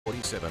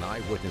47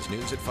 Eyewitness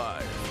News at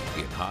 5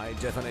 in high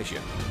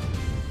definition.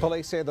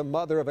 Police say the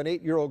mother of an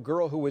 8-year-old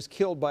girl who was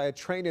killed by a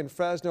train in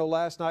Fresno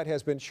last night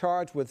has been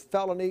charged with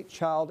felony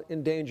child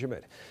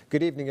endangerment.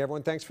 Good evening,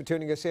 everyone. Thanks for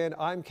tuning us in.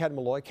 I'm Ken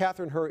Malloy.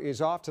 Catherine Herr is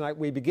off tonight.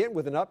 We begin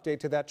with an update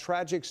to that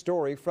tragic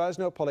story.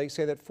 Fresno police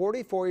say that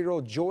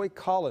 44-year-old Joy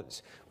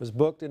Collins was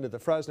booked into the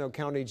Fresno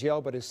County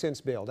Jail but has since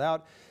bailed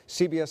out.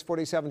 CBS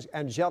 47's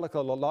Angelica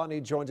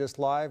Lalani joins us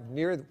live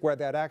near where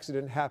that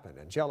accident happened.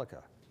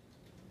 Angelica.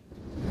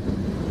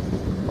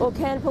 Well,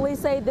 Ken, police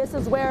say this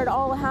is where it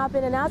all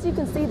happened, and as you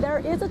can see, there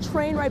is a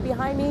train right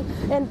behind me,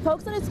 and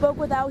folks that I spoke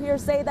with out here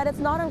say that it's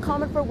not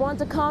uncommon for one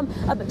to come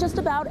just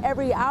about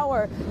every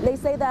hour. They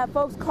say that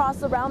folks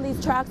cross around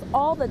these tracks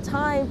all the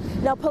time.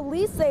 Now,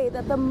 police say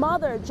that the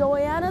mother,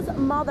 Joanna's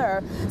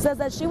mother, says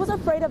that she was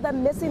afraid of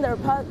them missing their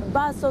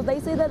bus, so they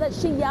say that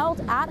she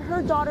yelled at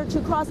her daughter to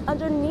cross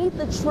underneath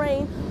the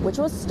train, which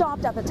was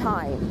stopped at the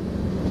time.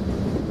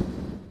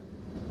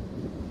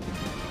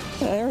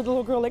 And I heard the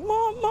little girl like,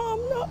 "Mom, Mom,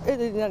 no."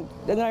 And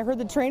then I heard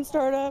the train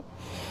start up.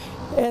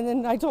 And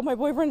then I told my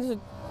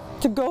boyfriend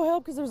to go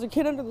help because there was a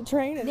kid under the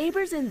train.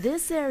 Neighbors in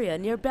this area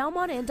near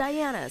Belmont and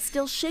Diana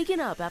still shaken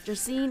up after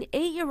seeing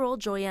 8-year-old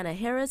Joanna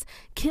Harris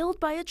killed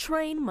by a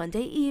train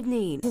Monday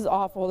evening. This is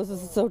awful. This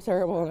is so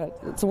terrible. And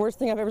it's the worst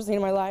thing I've ever seen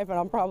in my life, and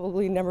I'll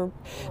probably never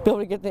be able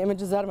to get the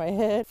images out of my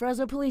head.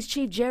 Fresno Police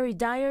Chief Jerry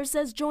Dyer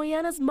says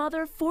Joanna's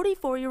mother,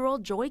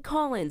 44-year-old Joy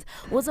Collins,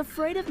 was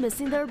afraid of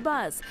missing their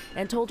bus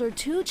and told her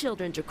 2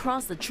 children to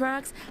cross the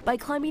tracks by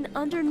climbing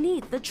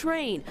underneath the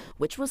train,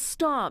 which was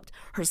stopped.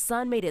 Her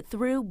son made it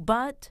through,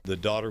 but the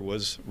daughter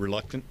was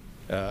reluctant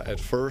at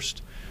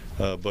first,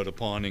 but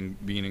upon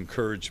being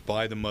encouraged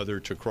by the mother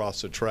to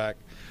cross the track,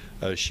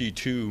 she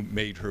too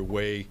made her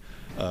way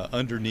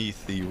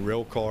underneath the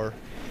rail car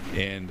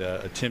and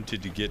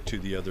attempted to get to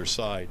the other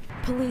side.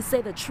 Police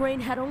say the train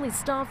had only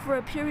stopped for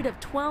a period of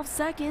 12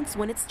 seconds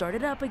when it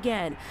started up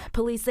again.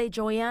 Police say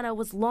Joanna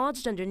was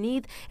lodged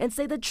underneath and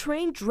say the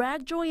train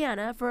dragged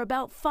Joanna for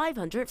about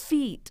 500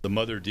 feet. The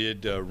mother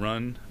did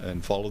run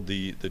and followed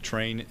the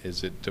train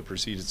as it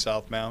proceeded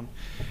southbound,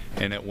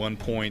 and at one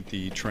point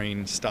the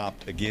train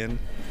stopped again,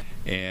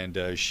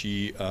 and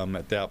she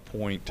at that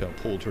point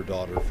pulled her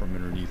daughter from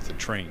underneath the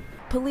train.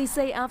 Police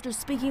say after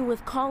speaking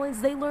with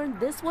Collins, they learned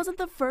this wasn't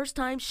the first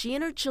time she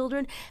and her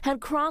children had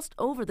crossed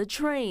over the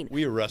train.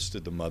 We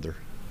arrested the mother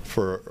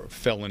for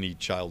felony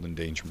child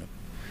endangerment,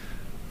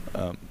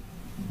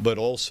 but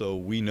also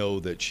we know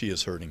that she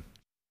is hurting.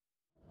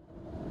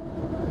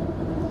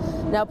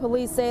 Now,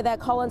 police say that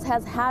Collins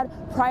has had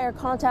prior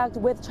contact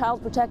with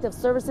Child Protective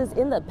Services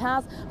in the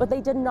past, but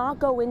they did not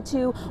go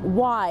into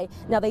why.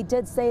 Now, they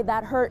did say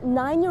that her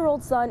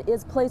 9-year-old son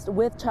is placed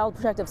with Child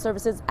Protective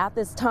Services at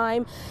this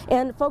time.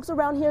 And folks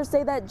around here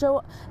say that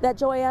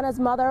Joanna's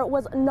mother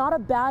was not a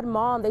bad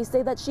mom. They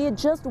say that she had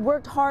just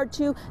worked hard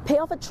to pay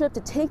off a trip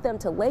to take them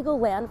to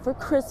Legoland for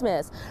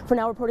Christmas. For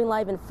now, reporting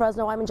live in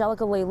Fresno, I'm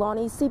Angelica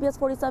Leilani, CBS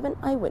 47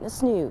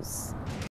 Eyewitness News.